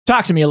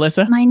Talk to me,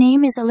 Alyssa. My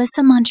name is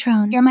Alyssa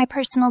Montrone. You're my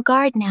personal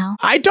guard now.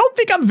 I don't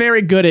think I'm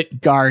very good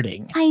at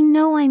guarding. I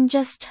know I'm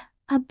just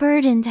a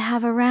burden to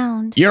have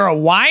around. You're a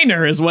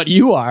whiner is what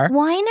you are.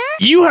 Whiner?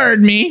 You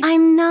heard me.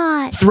 I'm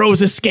not.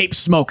 Throws escape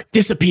smoke,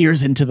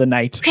 disappears into the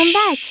night. Come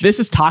back. This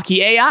is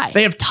Talkie AI.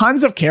 They have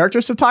tons of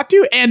characters to talk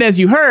to, and as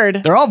you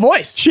heard, they're all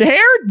voiced.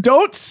 Chair,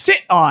 don't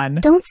sit on.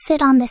 Don't sit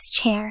on this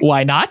chair.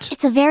 Why not?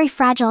 It's a very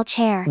fragile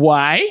chair.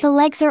 Why? The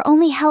legs are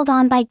only held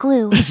on by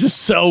glue. This is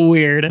so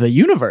weird. The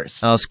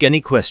universe. Ask any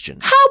question.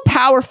 How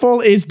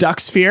powerful is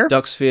Ducksphere?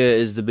 Ducksphere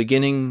is the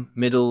beginning,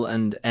 middle,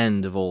 and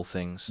end of all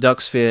things.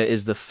 Ducksphere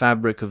is the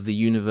fabric of the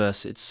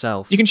universe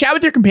itself. You can chat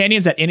with your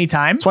companions at any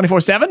time,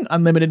 24/7,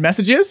 unlimited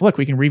messages. Look,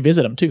 we can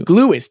revisit them too.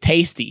 Glue is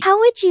tasty. How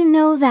would you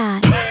know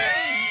that?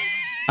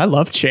 I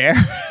love Chair.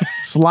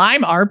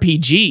 Slime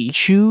RPG.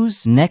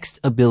 Choose next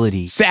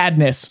ability.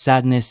 Sadness.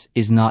 Sadness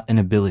is not an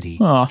ability.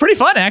 Oh, pretty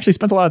fun. I actually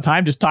spent a lot of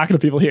time just talking to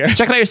people here.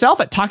 Check it out yourself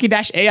at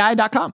talkie-ai.com.